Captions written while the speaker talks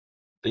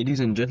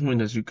Ladies and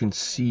gentlemen, as you can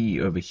see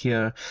over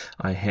here,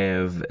 I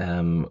have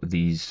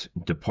these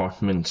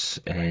departments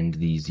and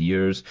these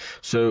years.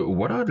 So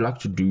what I'd like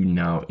to do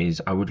now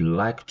is I would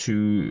like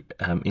to,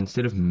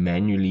 instead of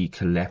manually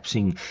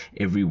collapsing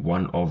every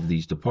one of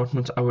these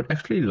departments, I would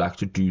actually like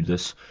to do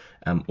this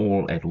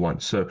all at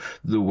once. So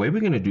the way we're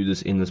going to do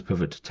this in this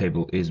pivot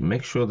table is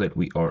make sure that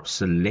we are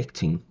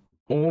selecting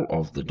all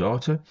of the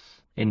data.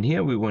 And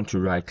here we want to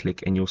right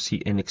click and you'll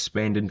see an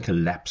expand and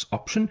collapse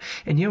option.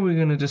 And here we're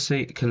going to just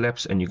say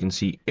collapse, and you can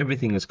see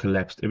everything is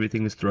collapsed,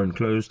 everything is thrown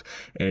closed,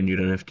 and you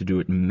don't have to do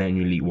it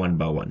manually one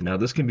by one. Now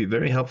this can be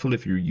very helpful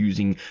if you're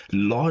using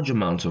large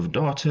amounts of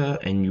data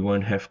and you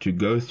won't have to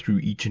go through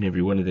each and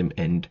every one of them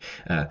and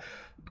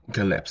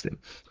collapse them.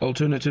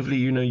 Alternatively,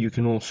 you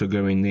can also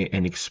go in there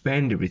and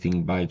expand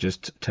everything by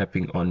just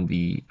tapping on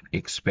the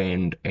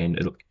expand and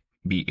it'll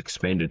be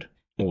expanded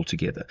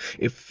altogether.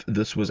 If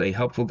this was a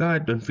helpful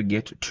guide, don't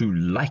forget to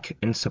like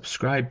and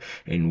subscribe,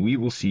 and we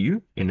will see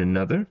you in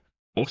another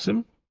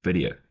awesome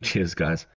video. Cheers, guys.